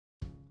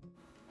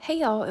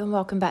Hey y'all, and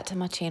welcome back to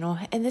my channel.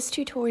 In this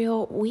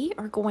tutorial we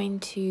are going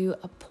to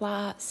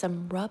apply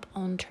some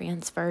rub-on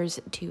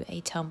transfers to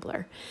a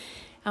tumbler.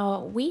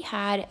 Now, we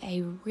had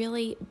a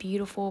really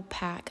beautiful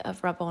pack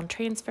of rub-on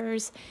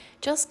transfers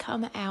just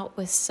come out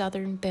with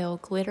Southern Belle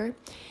glitter.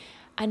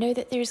 I know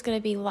that there's going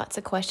to be lots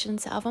of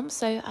questions of them,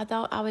 so I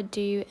thought I would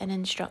do an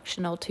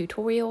instructional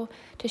tutorial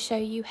to show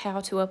you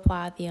how to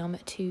apply them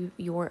to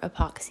your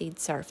epoxied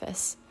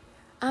surface.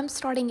 I'm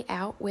starting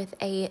out with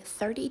a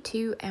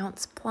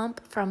 32-ounce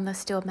plump from the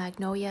Still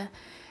Magnolia,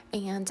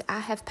 and I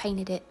have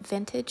painted it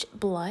Vintage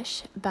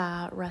Blush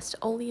by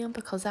Rust-Oleum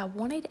because I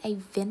wanted a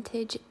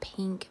vintage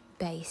pink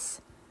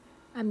base.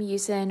 I'm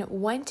using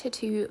 1 to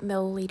 2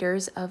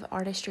 milliliters of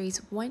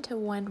Artistry's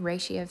 1:1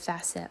 ratio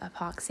facet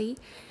epoxy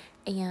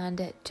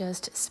and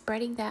just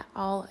spreading that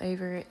all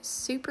over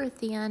super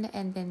thin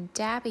and then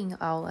dabbing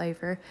all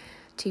over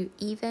to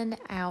even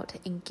out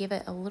and give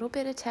it a little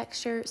bit of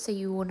texture so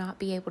you will not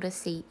be able to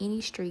see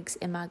any streaks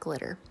in my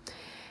glitter.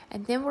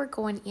 And then we're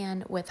going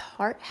in with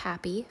Heart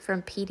Happy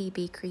from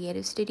PDB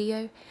Creative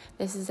Studio.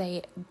 This is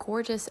a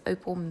gorgeous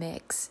opal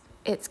mix.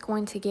 It's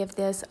going to give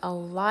this a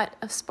lot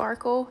of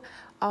sparkle,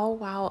 all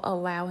while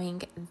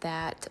allowing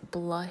that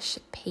blush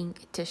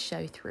pink to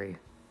show through.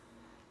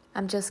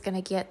 I'm just going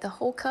to get the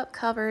whole cup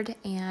covered,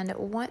 and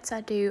once I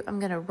do, I'm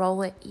going to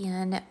roll it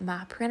in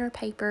my printer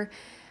paper,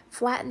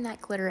 flatten that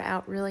glitter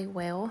out really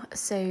well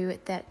so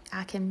that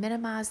I can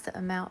minimize the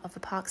amount of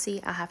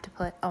epoxy I have to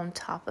put on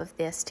top of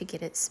this to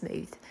get it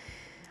smooth.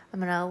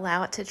 I'm going to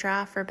allow it to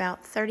dry for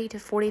about 30 to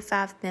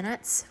 45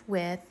 minutes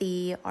with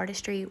the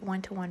Artistry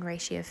 1:1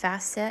 ratio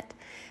fast set,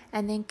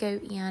 and then go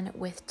in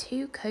with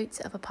 2 coats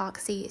of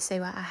epoxy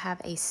so I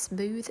have a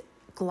smooth,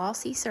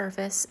 glossy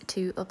surface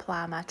to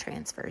apply my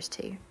transfers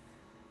to.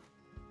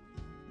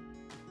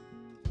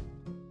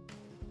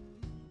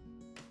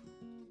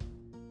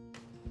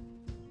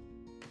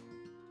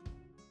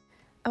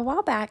 A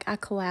while back, I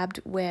collabed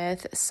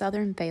with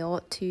Southern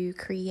Belle to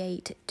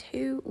create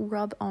 2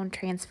 rub-on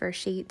transfer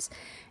sheets,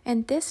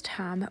 and this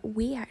time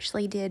we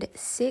actually did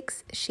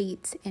 6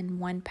 sheets in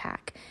one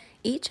pack.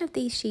 Each of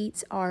these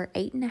sheets are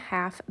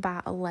 8.5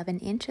 by 11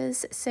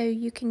 inches, so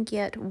you can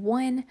get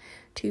 1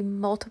 to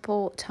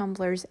multiple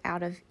tumblers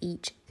out of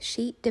each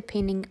sheet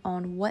depending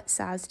on what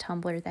size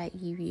tumbler that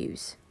you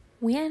use.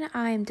 When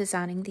I'm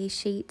designing these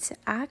sheets,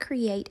 I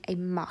create a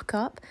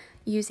mock-up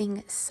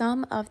using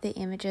some of the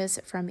images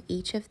from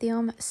each of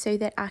them so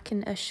that I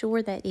can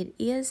assure that it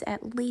is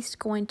at least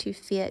going to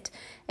fit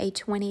a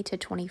 20 to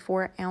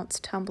 24 ounce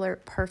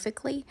tumbler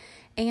perfectly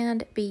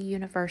and be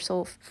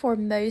universal for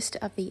most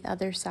of the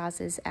other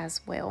sizes as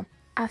well.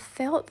 I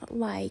felt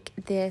like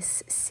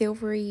this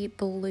silvery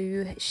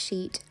blue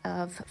sheet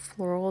of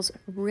florals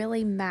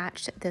really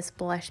matched this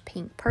blush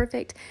pink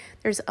perfect.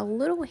 There's a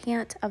little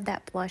hint of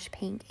that blush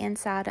pink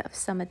inside of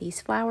some of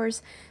these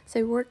flowers,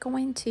 so we're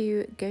going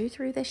to go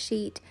through the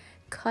sheet,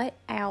 cut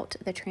out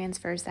the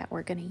transfers that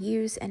we're going to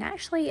use, and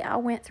actually I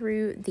went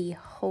through the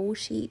whole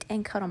sheet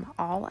and cut them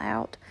all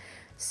out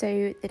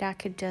so that I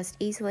could just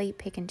easily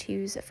pick and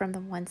choose from the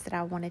ones that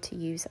I wanted to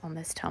use on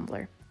this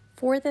tumbler.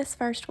 For this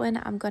first one,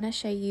 I'm going to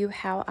show you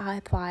how I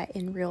apply it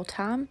in real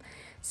time.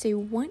 So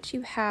once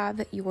you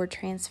have your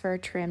transfer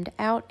trimmed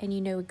out and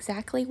you know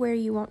exactly where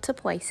you want to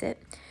place it,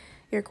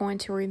 you're going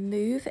to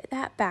remove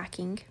that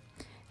backing,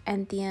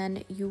 and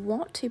then you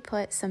want to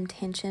put some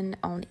tension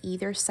on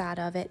either side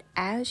of it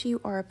as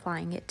you are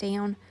applying it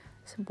down.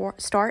 So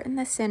start in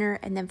the center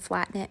and then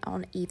flatten it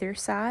on either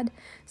side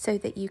so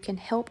that you can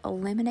help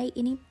eliminate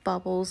any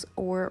bubbles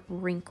or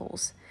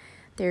wrinkles.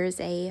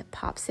 There's a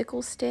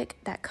popsicle stick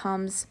that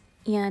comes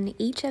in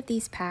each of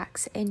these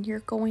packs, and you're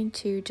going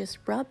to just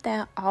rub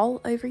that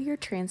all over your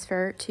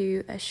transfer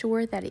to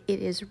assure that it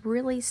is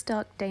really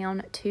stuck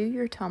down to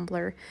your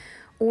tumbler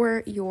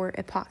or your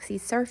epoxy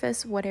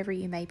surface, whatever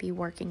you may be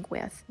working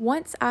with.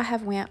 Once I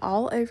have went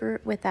all over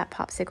with that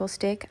popsicle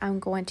stick, I'm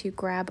going to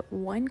grab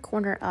one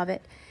corner of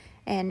it,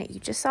 and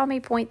you just saw me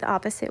point the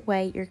opposite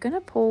way. You're going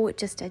to pull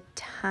just a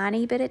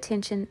tiny bit of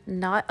tension,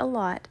 not a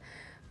lot,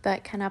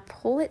 but kind of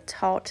pull it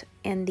taut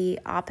in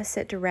the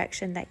opposite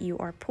direction that you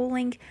are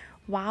pulling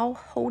while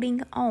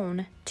holding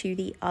on to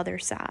the other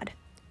side.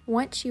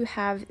 Once you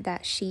have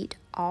that sheet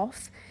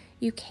off,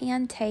 you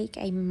can take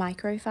a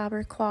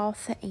microfiber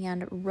cloth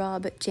and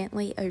rub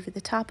gently over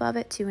the top of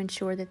it to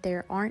ensure that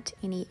there aren't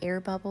any air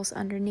bubbles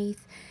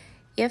underneath.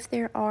 If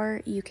there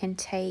are, you can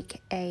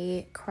take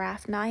a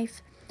craft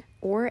knife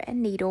or a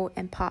needle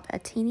and pop a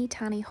teeny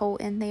tiny hole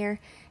in there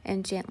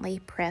and gently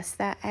press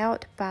that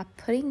out by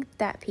putting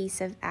that piece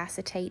of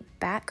acetate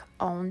back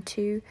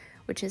onto,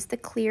 which is the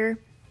clear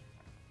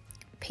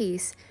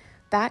piece,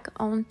 back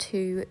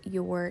onto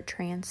your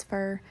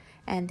transfer,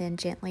 and then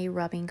gently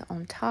rubbing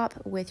on top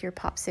with your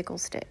popsicle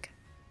stick.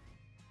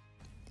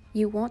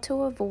 You want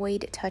to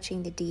avoid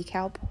touching the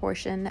decal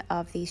portion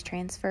of these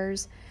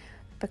transfers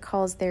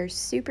because they're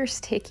super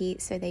sticky,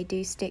 so they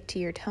do stick to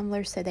your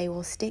tumbler, so they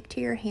will stick to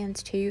your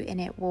hands too,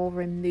 and it will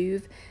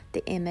remove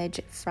the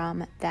image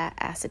from that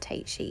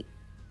acetate sheet.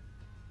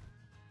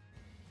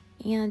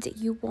 And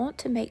you want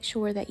to make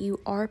sure that you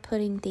are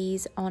putting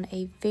these on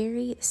a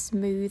very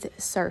smooth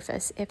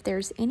surface. If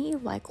there's any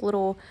like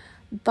little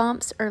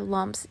bumps or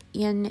lumps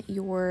in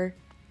your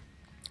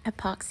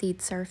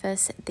epoxied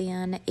surface,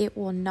 then it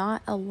will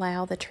not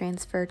allow the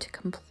transfer to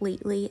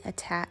completely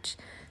attach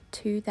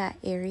to that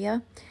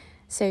area.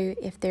 So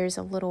if there's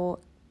a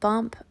little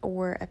bump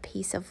or a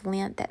piece of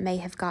lint that may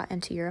have got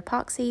into your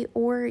epoxy,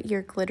 or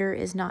your glitter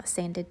is not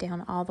sanded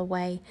down all the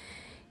way,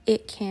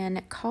 it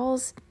can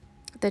cause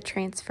the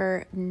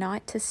transfer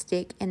not to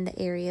stick in the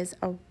areas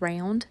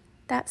around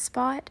that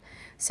spot.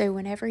 So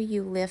whenever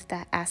you lift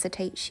that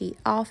acetate sheet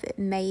off, it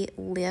may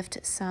lift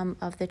some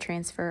of the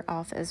transfer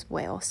off as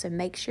well. So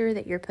make sure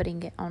that you're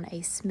putting it on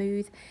a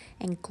smooth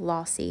and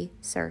glossy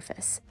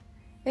surface.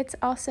 It's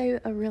also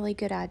a really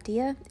good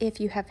idea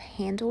if you have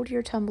handled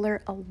your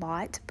tumbler a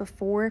lot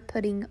before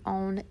putting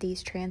on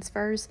these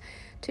transfers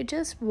to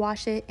just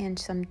wash it in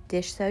some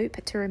dish soap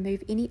to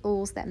remove any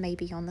oils that may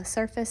be on the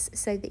surface,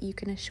 so that you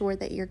can assure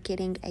that you're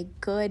getting a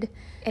good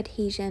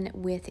adhesion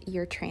with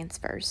your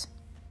transfers.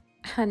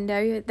 I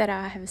know that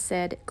I have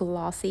said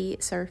glossy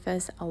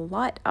surface a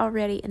lot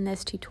already in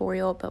this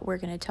tutorial, but we're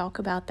going to talk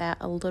about that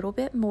a little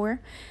bit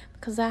more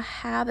because I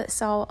have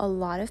saw a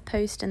lot of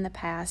posts in the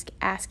past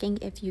asking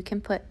if you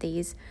can put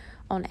these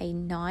on a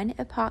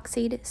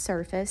non-epoxied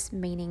surface,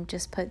 meaning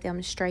just put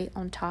them straight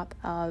on top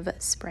of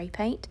spray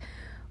paint,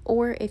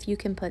 or if you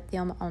can put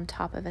them on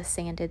top of a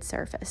sanded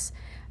surface.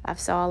 I've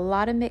saw a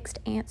lot of mixed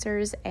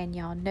answers, and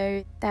y'all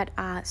know that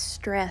I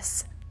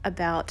stress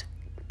about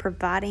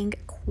providing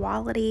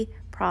quality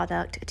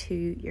product to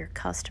your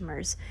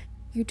customers.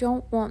 You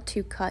don't want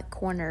to cut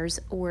corners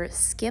or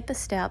skip a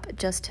step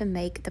just to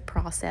make the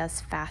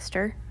process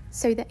faster.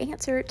 So the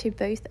answer to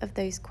both of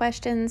those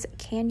questions,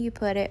 can you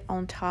put it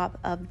on top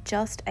of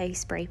just a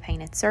spray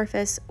painted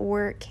surface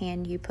or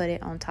can you put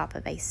it on top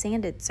of a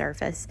sanded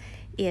surface,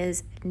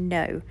 is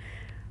no.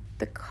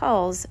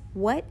 Because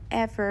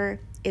whatever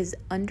is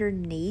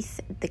underneath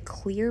the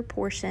clear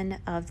portion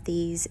of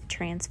these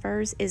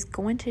transfers is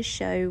going to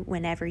show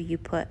whenever you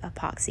put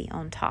epoxy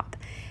on top.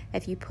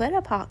 If you put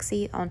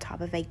epoxy on top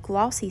of a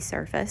glossy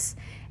surface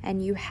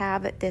and you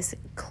have this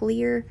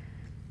clear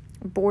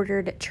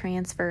bordered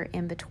transfer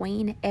in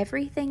between,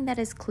 everything that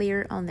is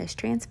clear on this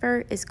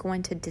transfer is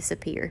going to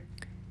disappear.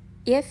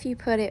 If you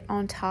put it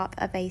on top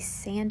of a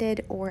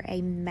sanded or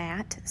a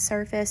matte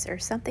surface or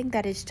something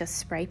that is just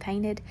spray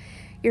painted,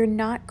 you're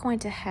not going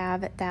to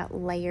have that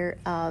layer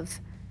of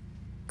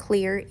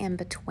clear in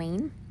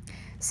between.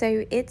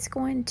 So it's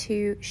going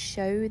to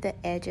show the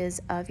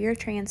edges of your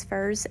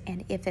transfers,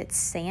 and if it's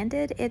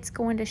sanded, it's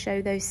going to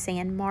show those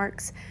sand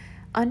marks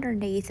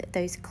underneath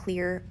those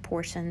clear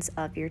portions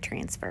of your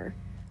transfer.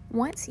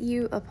 Once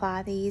you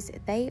apply these,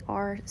 they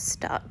are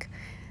stuck.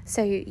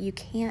 So you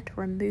can't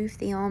remove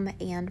them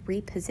and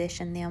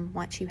reposition them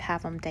once you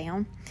have them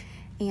down.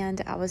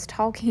 And I was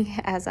talking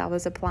as I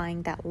was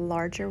applying that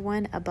larger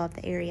one above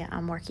the area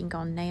I'm working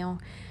on now,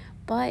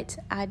 but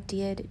I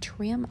did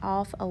trim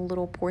off a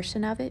little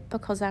portion of it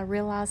because I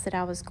realized that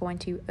I was going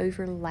to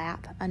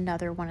overlap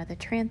another one of the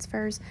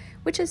transfers,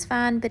 which is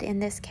fine, but in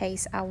this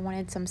case I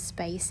wanted some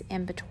space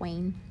in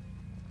between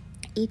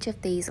each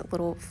of these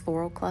little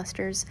floral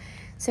clusters.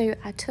 So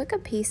I took a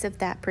piece of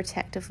that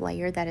protective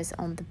layer that is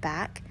on the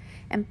back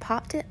and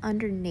popped it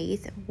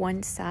underneath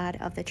one side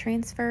of the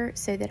transfer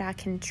so that I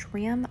can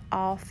trim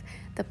off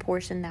the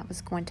portion that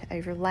was going to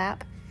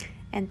overlap,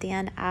 and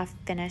then I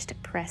finished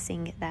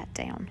pressing that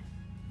down.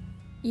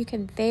 You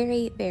can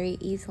very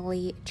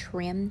easily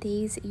trim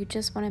these. You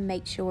just want to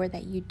make sure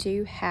that you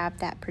do have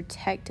that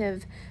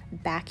protective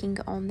backing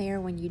on there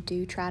when you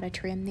do try to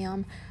trim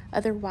them.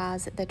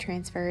 Otherwise, the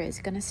transfer is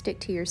going to stick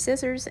to your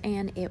scissors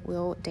and it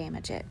will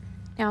damage it.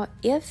 Now,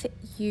 if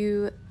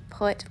you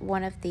put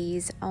one of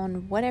these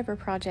on whatever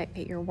project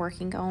that you're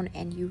working on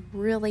and you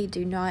really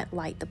do not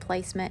like the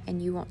placement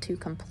and you want to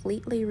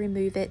completely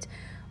remove it,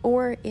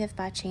 or if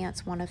by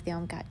chance one of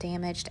them got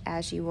damaged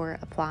as you were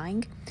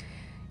applying,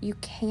 you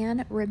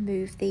can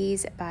remove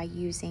these by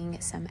using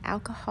some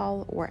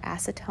alcohol or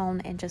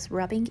acetone and just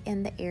rubbing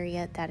in the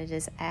area that it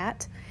is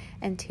at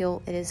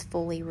until it is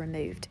fully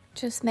removed.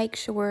 Just make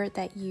sure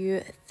that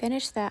you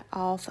finish that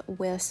off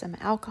with some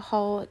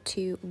alcohol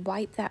to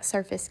wipe that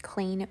surface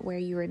clean where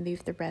you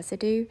remove the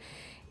residue,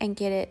 and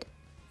get it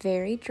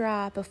very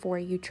dry before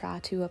you try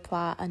to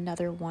apply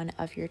another one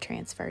of your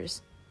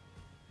transfers.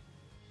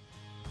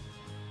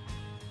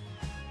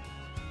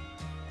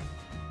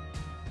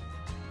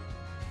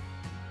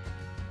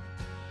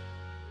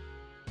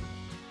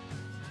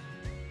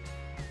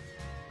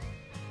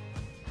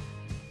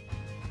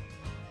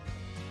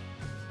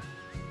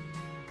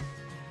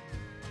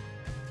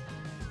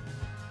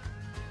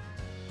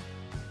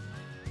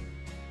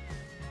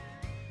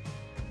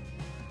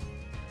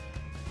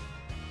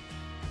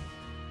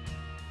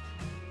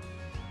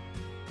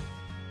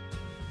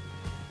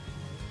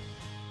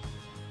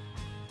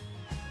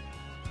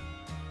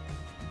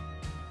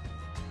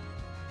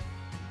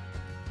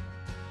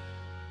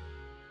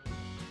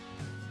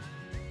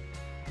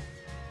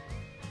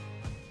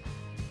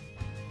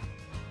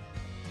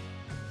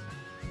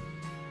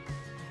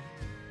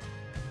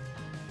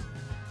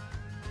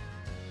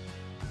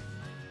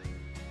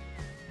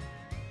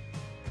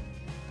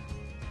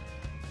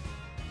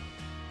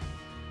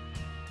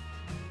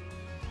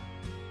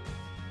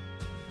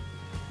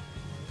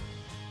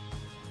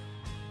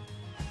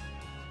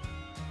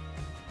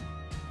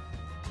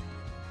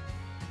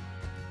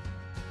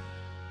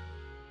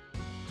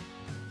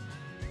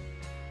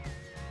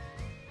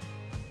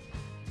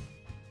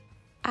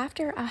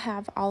 after I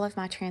have all of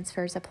my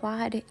transfers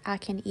applied, I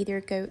can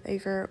either go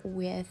over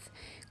with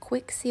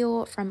Quick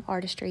Seal from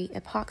Artistry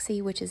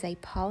Epoxy, which is a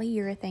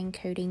polyurethane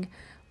coating,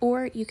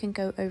 or you can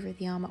go over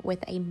them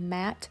with a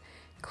matte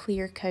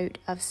clear coat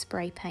of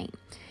spray paint.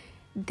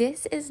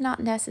 This is not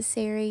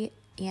necessary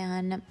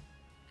in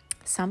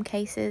some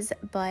cases,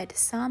 but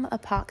some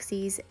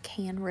epoxies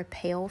can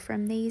repel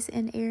from these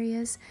in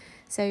areas.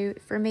 So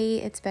for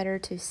me, it's better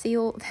to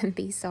seal than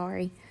be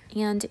sorry.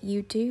 And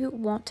you do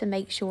want to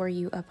make sure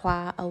you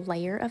apply a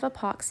layer of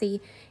epoxy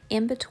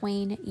in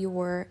between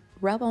your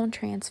rub-on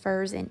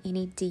transfers and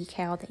any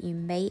decal that you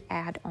may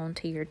add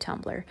onto your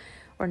tumbler.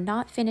 We're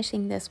not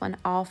finishing this one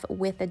off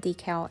with a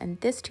decal in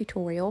this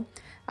tutorial.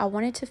 I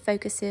wanted to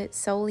focus it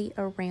solely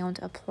around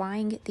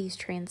applying these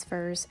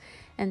transfers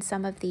and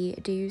some of the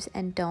do's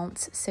and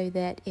don'ts so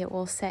that it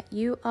will set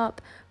you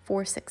up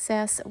for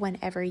success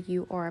whenever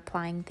you are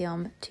applying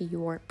them to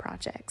your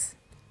projects.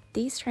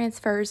 These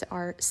transfers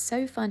are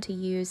so fun to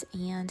use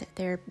and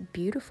they're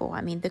beautiful. I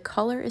mean, the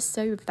color is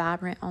so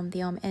vibrant on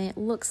them and it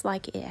looks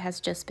like it has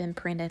just been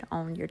printed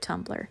on your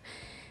tumbler.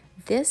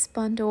 This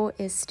bundle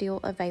is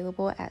still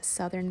available at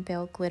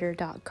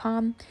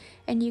southernbelleglitter.com,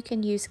 and you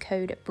can use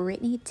code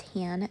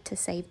Brittany10 to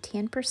save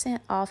 10%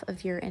 off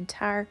of your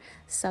entire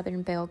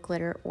Southern Belle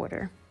Glitter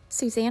order.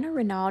 Susanna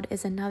Renaud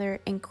is another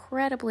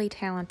incredibly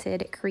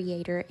talented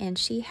creator, and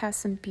she has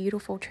some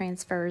beautiful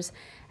transfers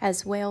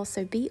as well,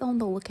 so be on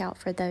the lookout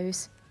for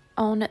those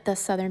on the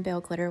Southern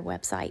Belle Glitter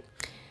website.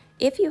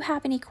 If you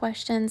have any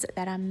questions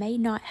that I may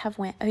not have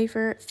went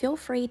over, feel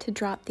free to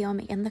drop them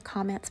in the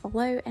comments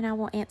below and I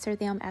will answer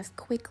them as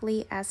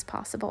quickly as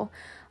possible.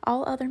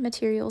 All other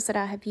materials that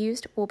I have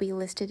used will be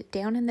listed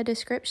down in the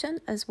description,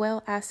 as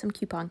well as some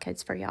coupon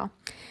codes for y'all.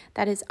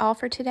 That is all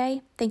for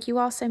today. Thank you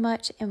all so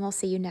much, and we'll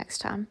see you next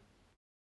time.